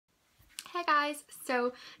guys,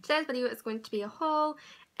 so today's video is going to be a haul.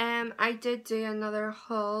 I did do another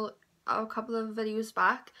haul a couple of videos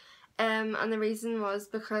back, and the reason was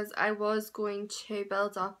because I was going to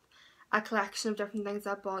build up a collection of different things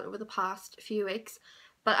I bought over the past few weeks,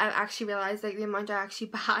 but I actually realised like the amount I actually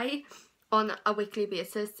buy on a weekly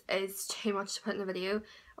basis is too much to put in a video,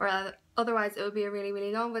 or otherwise it would be a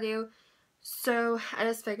really long video. So I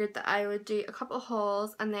just figured that I would do a couple of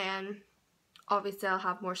hauls, and then obviously I'll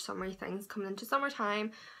have more summery things coming into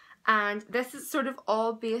summertime, and this is sort of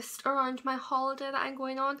all based around my holiday that I'm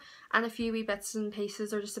going on, and a few wee bits and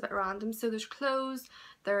pieces are just a bit random. So there's clothes,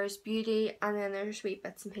 there's beauty, and then there's wee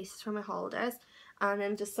bits and pieces for my holidays, and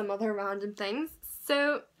then just some other random things.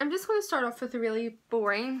 So I'm just going to start off with the really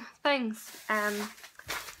boring things,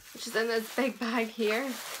 which is in this big bag here.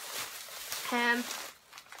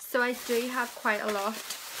 So I do have quite a lot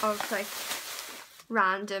of like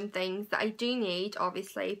random things that I do need,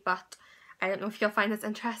 obviously, but I don't know if you'll find this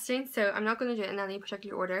interesting, so I'm not going to do it in any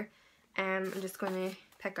particular order. I'm just going to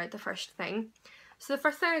pick out the first thing. So the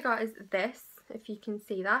first thing I got is this, if you can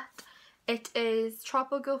see that. It is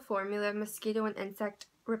Tropical Formula Mosquito and Insect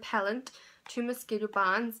Repellent 2 mosquito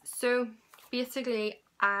bands. So basically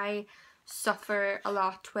I suffer a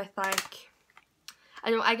lot with like, I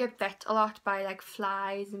know I get bit a lot by like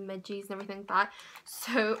flies and midges and everything like that.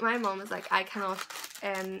 So my mom was like, I cannot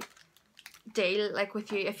deal like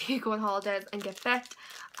with you if you go on holidays and get bit.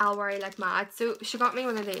 I'll worry like mad. So she got me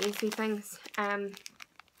one of these wee things, and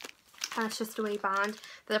it's just a wee band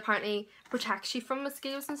that apparently protects you from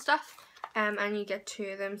mosquitoes and stuff. And you get 2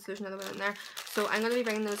 of them, so there's another one in there. So I'm going to be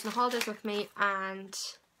bringing those on holidays with me, and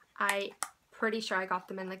I'm pretty sure I got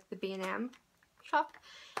them in like the B&M shop.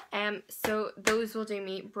 So those will do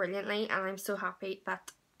me brilliantly, and I'm so happy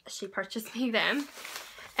that she purchased me them.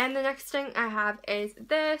 And the next thing I have is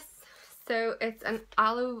this. So it's an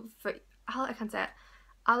aloe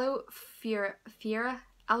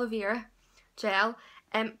vera gel,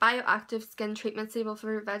 bioactive skin treatment suitable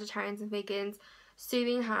for vegetarians and vegans,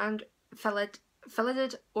 soothing hand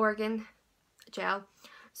filleted organ gel.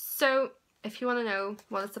 So if you want to know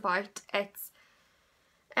what it's about, it's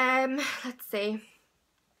let's see.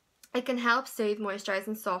 It can help soothe, moisturise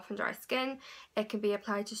and soften dry skin. It can be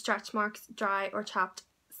applied to stretch marks, dry or chapped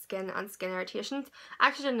skin and skin irritations. I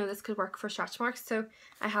actually didn't know this could work for stretch marks, so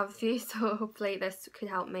I have a few, so hopefully this could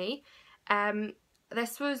help me.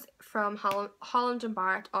 This was from Holland &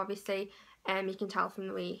 Barrett, obviously, you can tell from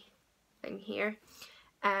the wee thing here.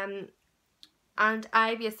 And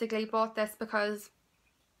I basically bought this because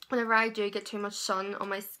whenever I do get too much sun on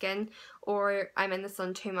my skin, or I'm in the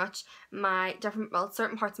sun too much,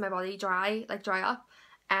 certain parts of my body dry up.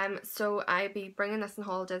 So I'd be bringing this on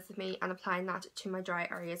holidays with me and applying that to my dry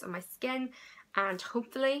areas on my skin, and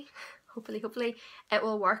hopefully it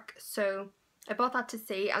will work. So I bought that to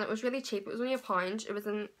see, and it was really cheap. It was only £1. It was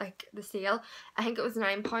in like the sale. I think it was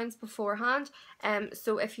 £9 beforehand.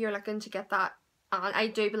 So if you're looking to get that, and I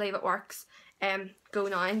do believe it works, go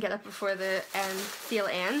now and get it before the sale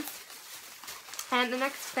ends. And the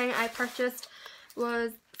next thing I purchased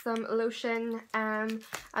was some lotion.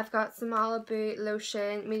 I've got some Malibu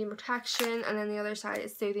lotion, medium protection, and then the other side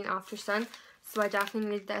is soothing after sun. So I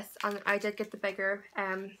definitely need this, and I did get the bigger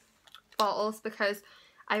bottles because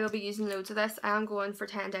I will be using loads of this. I am going for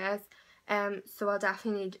 10 days, so I'll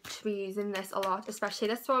definitely need to be using this a lot, especially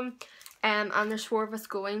this one. And there's 4 of us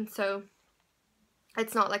going, so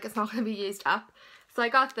it's not like it's not going to be used up. So I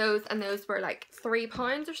got those, and those were like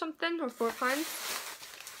 £3 or something, or £4.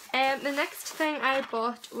 The next thing I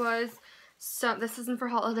bought was this isn't for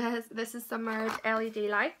holidays, this is some LED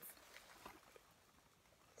lights.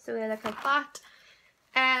 So they look like that.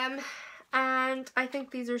 And I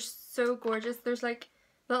think these are so gorgeous. There's like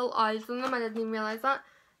little eyes on them, I didn't even realise that.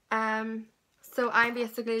 So I'm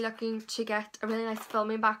basically looking to get a really nice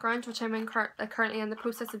filming background, which I'm currently in the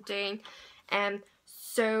process of doing.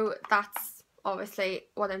 So that's obviously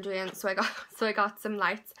what I'm doing. So I got some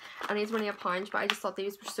lights, and these were only £1, but I just thought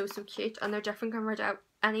these were so cute, and they're different compared to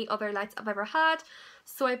any other lights I've ever had.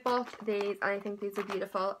 So I bought these, and I think these are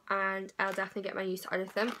beautiful, and I'll definitely get my use out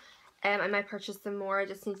of them. I might purchase them more. I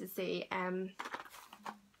just need to see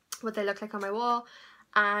what they look like on my wall.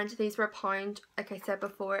 And these were £1, like I said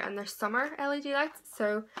before, and they're summer LED lights,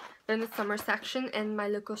 so they're in the summer section in my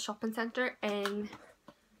local shopping centre.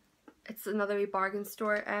 It's another wee bargain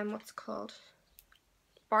store, what's it called?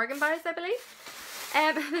 Bargain Buys, I believe.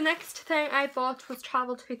 The next thing I bought was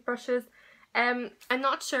travel toothbrushes. I'm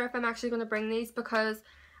not sure if I'm actually going to bring these, because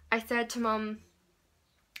I said to Mum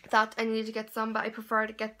that I needed to get some, but I prefer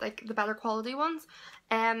to get like the better quality ones.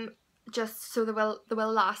 Just so they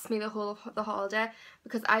will last me the whole of the holiday,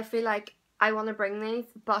 because I feel like I want to bring these,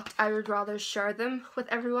 but I would rather share them with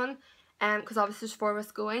everyone, because obviously there's 4 of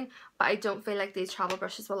us going, but I don't feel like these travel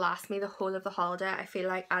brushes will last me the whole of the holiday. I feel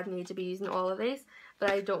like I'd need to be using all of these, but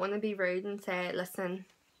I don't want to be rude and say, listen,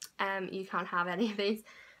 you can't have any of these.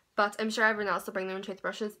 But I'm sure everyone else will bring their own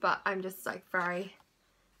toothbrushes, but I'm just like very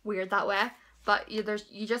weird that way. But you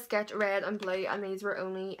just get red and blue, and these were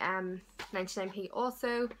only 99p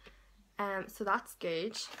also, so that's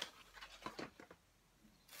good.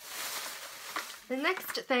 The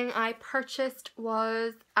next thing I purchased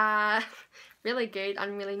was really good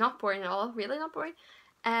and really not boring at all. Really not boring.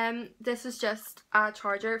 This is just a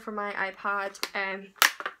charger for my iPad.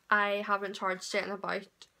 I haven't charged it in about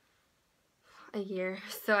a year,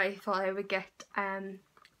 so I thought I would get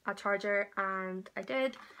a charger, and I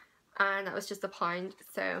did, and that was just £1,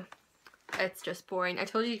 so it's just boring. I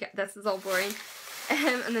told you this is all boring.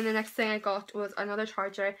 And then the next thing I got was another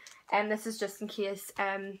charger, and this is just in case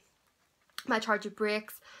my charger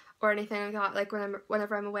breaks or anything like that, like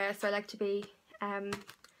whenever I'm away, so I like to be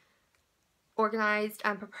organised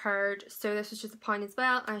and prepared. So this was just £1 as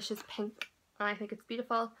well, and it's just pink, and I think it's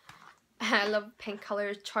beautiful. I love pink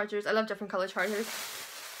coloured chargers. I love different colour chargers.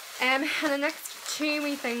 And the next 2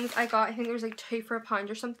 wee things I got, I think there was like 2 for £1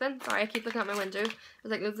 or something. Sorry, I keep looking at my window.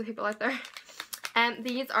 There's like loads of people out there.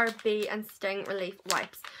 These are Bee and Sting Relief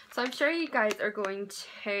Wipes. So I'm sure you guys are going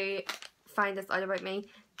to find this out about me,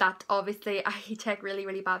 that obviously I take really,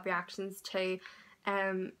 really bad reactions to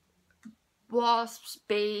wasps,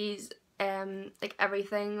 bees, like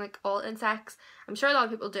everything, like all insects. I'm sure a lot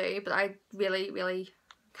of people do, but I really, really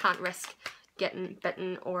can't risk getting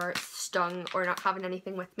bitten or stung or not having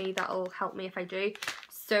anything with me that'll help me if I do.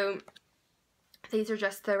 So these are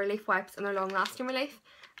just the relief wipes, and they're long lasting relief,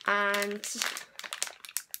 and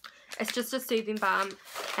it's just a soothing balm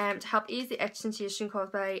to help ease the itch sensation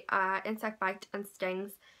caused by insect bite and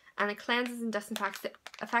stings, and it cleanses and disinfects the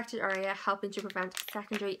affected area, helping to prevent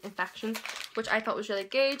secondary infections, which I thought was really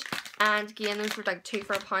good. And again, those were like 2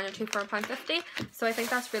 for £1 or 2 for £1.50, so I think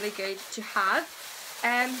that's really good to have.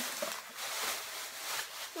 There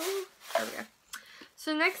we go.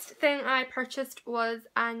 So the next thing I purchased was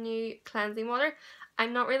a new cleansing water.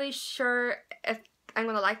 I'm not really sure if I'm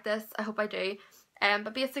going to like this. I hope I do.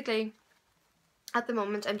 But basically, at the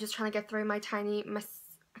moment, I'm just trying to get through my tiny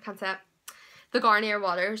the Garnier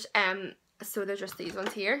waters. So they're just these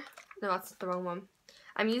ones here. No, that's the wrong one.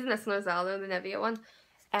 I'm using this one as well, though, the Nivea one.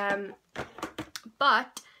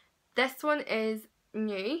 But this one is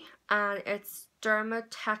new, and it's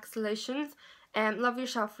Dermatech Solutions. Love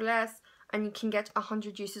yourself for less, and you can get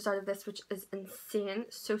 100 uses out of this, which is insane.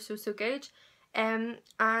 So good. And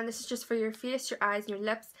this is just for your face, your eyes, and your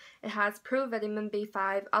lips. It has pro vitamin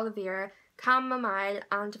B5, aloe vera, chamomile,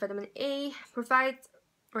 and vitamin E.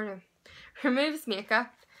 Removes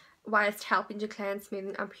makeup whilst helping to cleanse,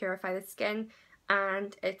 smoothen, and purify the skin.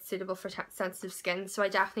 And it's suitable for sensitive skin, so I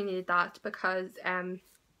definitely needed that, because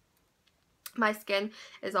my skin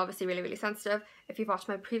is obviously really, really sensitive. If you've watched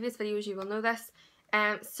my previous videos, you will know this.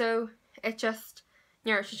 So it just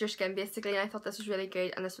nourishes your skin basically, and I thought this was really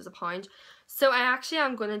good, and this was £1. So I actually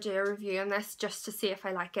am going to do a review on this just to see if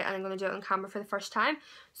I like it, and I'm going to do it on camera for the first time.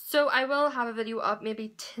 So I will have a video up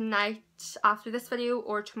maybe tonight after this video,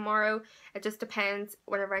 or tomorrow. It just depends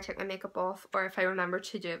whenever I take my makeup off, or if I remember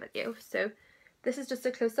to do a video. So this is just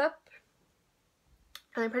a close-up,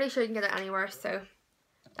 and I'm pretty sure you can get it anywhere, so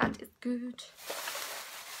that is good.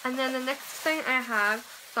 And then the next thing I have,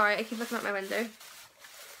 sorry, I keep looking at my window.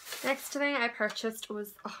 Next thing I purchased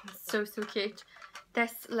was, oh, so cute,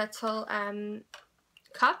 this little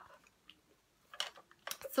cup.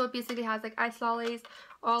 So it basically has like ice lollies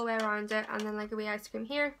all the way around it, and then like a wee ice cream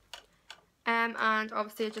here. And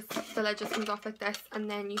obviously the lid just comes off like this, and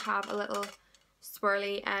then you have a little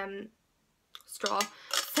swirly straw.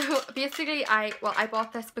 So basically I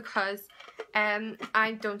bought this because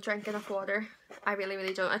I don't drink enough water. I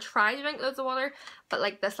really don't. I try to drink loads of water, but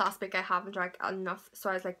like this last week I haven't drank enough, so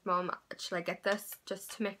I was like, Mom, should I get this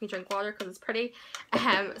just to make me drink water because it's pretty?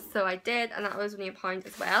 So I did, and that was only £1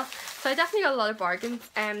 as well. So I definitely got a lot of bargains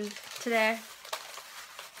today.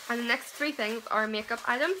 And the next 3 things are makeup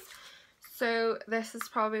items. So this is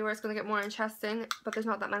probably where it's going to get more interesting, but there's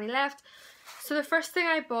not that many left. So the first thing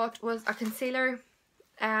I bought was a concealer.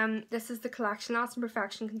 This is the Collection Lasting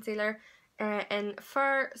Perfection Concealer in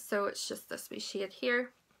Fur. So it's just this wee shade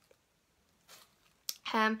here.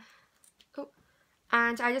 And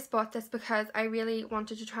I just bought this because I really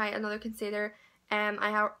wanted to try another concealer.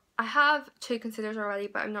 I have 2 concealers already,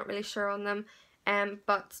 but I'm not really sure on them.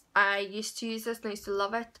 But I used to use this and I used to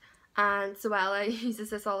love it. And Zoella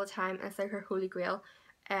uses this all the time. It's like her holy grail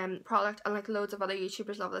product, and like loads of other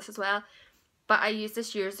YouTubers love this as well. but I used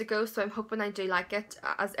this years ago, so I'm hoping I do like it,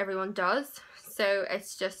 as everyone does. So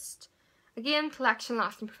it's just, again, Collection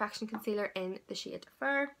Lasting Perfection Concealer in the shade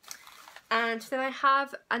Fur. And then I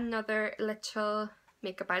have another little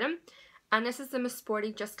makeup item, and this is the Miss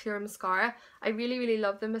Sporty Just Clear Mascara. I really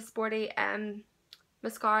love the Miss Sporty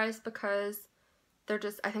mascaras because they're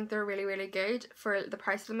just, I think they're really good for the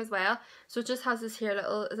price of them as well. So it just has this here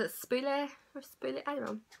little, is it spoolie or spoolie? I don't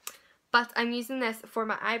know. But I'm using this for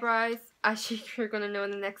my eyebrows, as you're going to know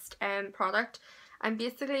in the next product. I'm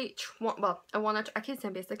basically, well, I want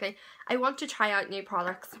to try out new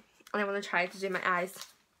products, and I want to try to do my eyes.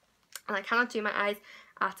 And I cannot do my eyes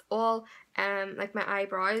at all, like my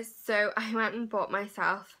eyebrows. So I went and bought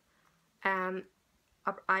myself an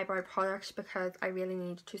eyebrow product because I really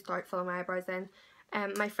need to start filling my eyebrows in.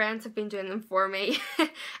 My friends have been doing them for me and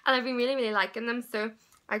I've been really liking them, so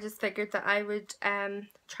I just figured that I would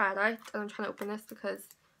try it out. And I'm trying to open this because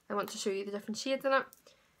I want to show you the different shades in it.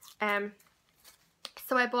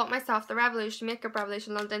 So I bought myself the Revolution Makeup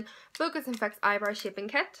Revolution London Focus and Fix Eyebrow Shaping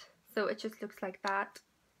Kit. So it just looks like that.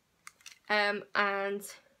 And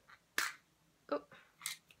oh,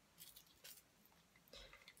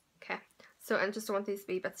 okay, so I just want these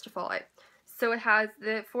wee bits to fall out. So it has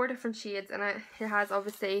the 4 different shades, and it has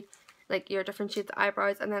obviously like your different shades of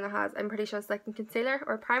eyebrows, and then it has, I'm pretty sure it's like a concealer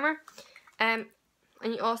or a primer. And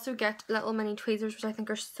you also get little mini tweezers, which I think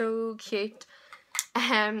are so cute.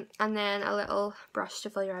 And then a little brush to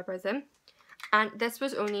fill your eyebrows in. And this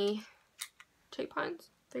was only £2,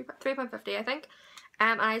 £3.50 I think.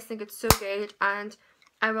 And I just think it's so good, and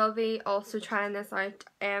I will be also trying this out,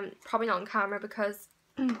 probably not on camera because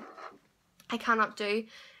I cannot do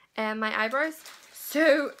my eyebrows.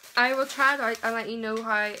 So I will try it out and let you know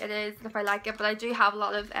how it is and if I like it. But I do have a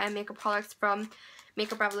lot of makeup products from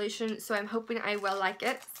Makeup Revolution, so I'm hoping I will like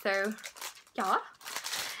it. So yeah.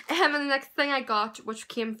 And the next thing I got, which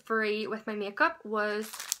came free with my makeup,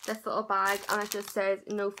 was this little bag, and it just says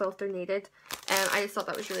no filter needed. I just thought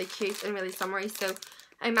that was really cute and really summery, so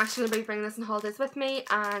I'm actually going to be bringing this on holidays with me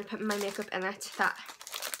and putting my makeup in it, that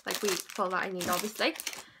like full that I need obviously.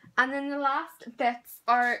 And then the last bits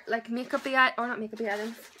are like makeup-y, or not makeup-y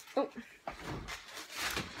items, oh,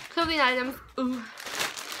 clothing items. Ooh.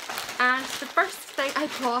 And the first thing I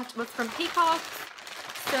bought was from Peacock,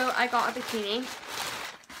 so I got a bikini.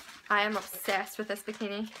 I am obsessed with this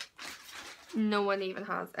bikini. No one even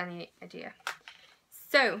has any idea.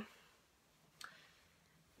 So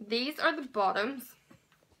these are the bottoms.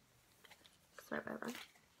 Sorry about that.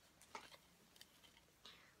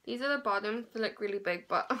 These are the bottoms. They look really big,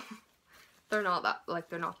 but they're not that, like,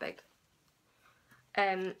 they're not big.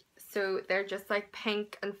 So they're just like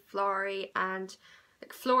pink and flowery and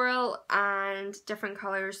like floral and different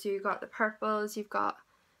colours. So you've got the purples, you've got,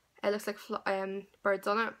 it looks like birds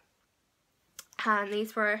on it. And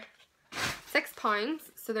these were £6,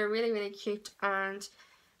 so they're really cute, and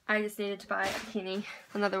I just needed to buy a bikini,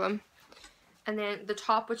 another one. And then the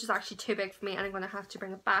top, which is actually too big for me and I'm going to have to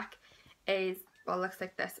bring it back, is, well, it looks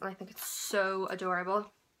like this, and I think it's so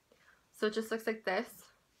adorable. So it just looks like this,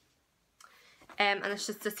 and it's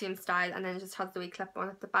just the same style, and then it just has the wee clip on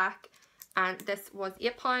at the back, and this was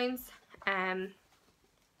 £8.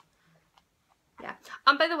 Yeah,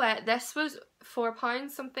 and by the way, this was £4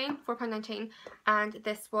 something, £4.19, and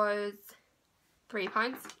this was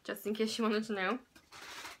 £3, just in case you wanted to know.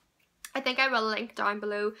 I think I will link down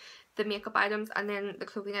below the makeup items and then the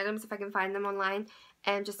clothing items if I can find them online,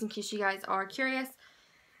 just in case you guys are curious.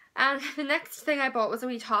 And the next thing I bought was a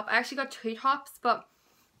wee top. I actually got 2 tops, but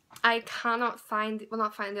I cannot find, well,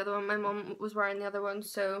 not find the other one. My mum was wearing the other one,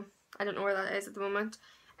 so I don't know where that is at the moment.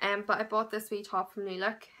 But I bought this wee top from New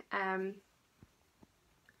Look.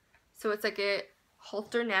 So it's like a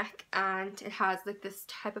halter neck, and it has like this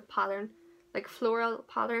type of pattern, like floral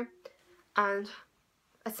pattern, and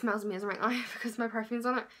it smells amazing right now because my perfume's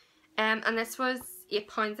on it. And this was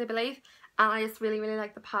 £8 I believe, and I just really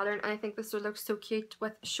like the pattern, and I think this would look so cute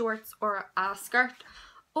with shorts or a skirt,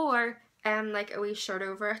 or like a wee shirt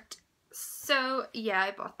over it. So yeah, I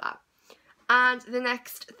bought that. And the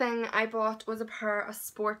next thing I bought was a pair of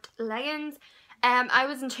sport leggings. I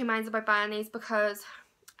was in 2 minds about buying these because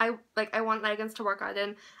I want leggings to work out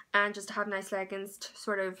in, and just to have nice leggings to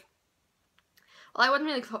sort of, well, I wouldn't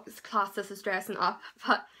really class this as dressing up,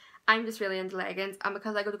 but I'm just really into leggings, and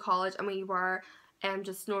because I go to college and we wear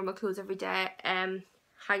just normal clothes every day,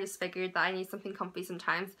 I just figured that I need something comfy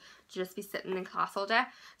sometimes to just be sitting in class all day.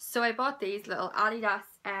 So I bought these little Adidas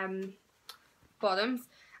bottoms,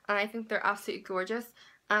 and I think they're absolutely gorgeous.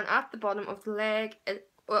 And at the bottom of the leg,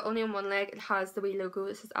 well, only on one leg, it has the wee logo.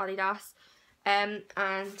 This is Adidas, and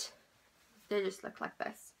they just look like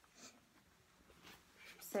this.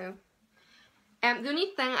 So the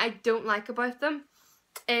only thing I don't like about them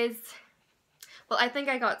is, well, I think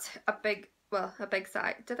I got a big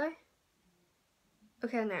size. Did I?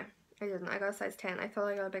 Okay, no, I didn't. I got a size 10. I thought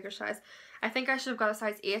I got a bigger size. I think I should have got a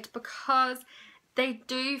size 8 because they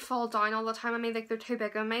do fall down all the time. I mean, like, they're too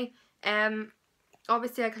big on me.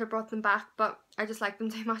 Obviously I could have brought them back, but I just like them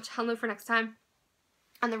too much. I'll know for next time.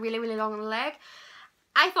 And they're really, really long on the leg.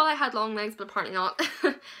 I thought I had long legs, but apparently not.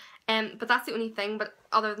 But that's the only thing. But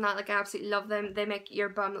other than that, like, I absolutely love them. They make your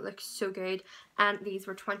bum look so good. And these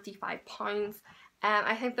were £25.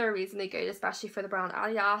 I think they're reasonably good, especially for the brand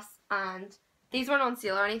Adidas. And these weren't on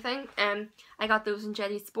sale or anything. I got those in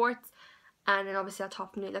Jetty Sports. And then obviously a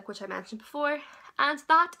top new look, which I mentioned before. And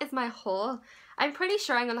that is my haul. I'm pretty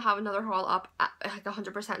sure I'm going to have another haul up, like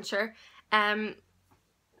 100% sure.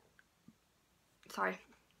 Sorry.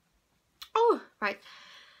 Oh, right.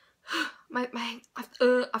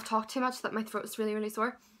 I've talked too much so that my throat is really, really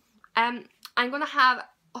sore. I'm going to have,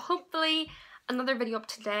 hopefully, another video up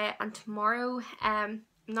today and tomorrow. I'm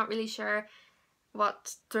not really sure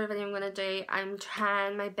what sort of video I'm going to do. I'm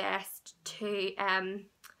trying my best to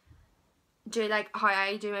do like how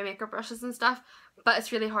I do my makeup brushes and stuff, but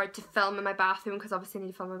it's really hard to film in my bathroom because obviously I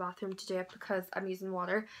need to film in my bathroom to do it because I'm using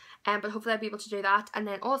water. But hopefully I'll be able to do that, and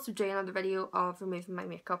then also do another video of removing my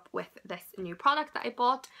makeup with this new product that I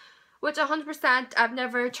bought, which 100% I've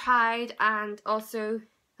never tried, and also,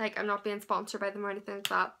 like, I'm not being sponsored by them or anything like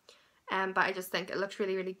that. But I just think it looks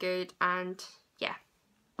really, really good, and yeah.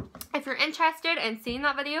 If you're interested in seeing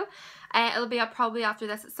that video, it'll be up probably after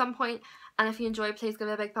this at some point. And if you enjoyed, please give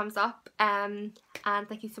it a big thumbs up. And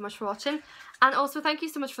thank you so much for watching. And also thank you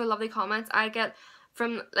so much for the lovely comments I get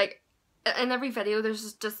from, like, in every video.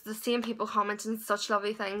 There's just the same people commenting such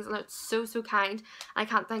lovely things, and it's so, so kind. I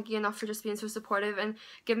can't thank you enough for just being so supportive and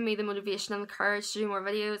giving me the motivation and the courage to do more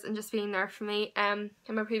videos and just being there for me. In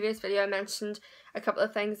my previous video I mentioned a couple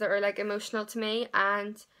of things that were, like, emotional to me,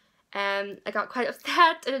 and I got quite upset.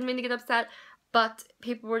 I didn't mean to get upset, but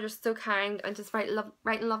people were just so kind and just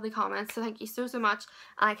writing lovely comments. So thank you so, so much.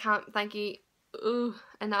 And I can't thank you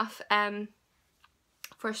enough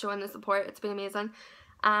for showing the support. It's been amazing.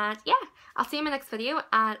 And yeah, I'll see you in my next video,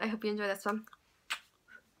 and I hope you enjoy this one.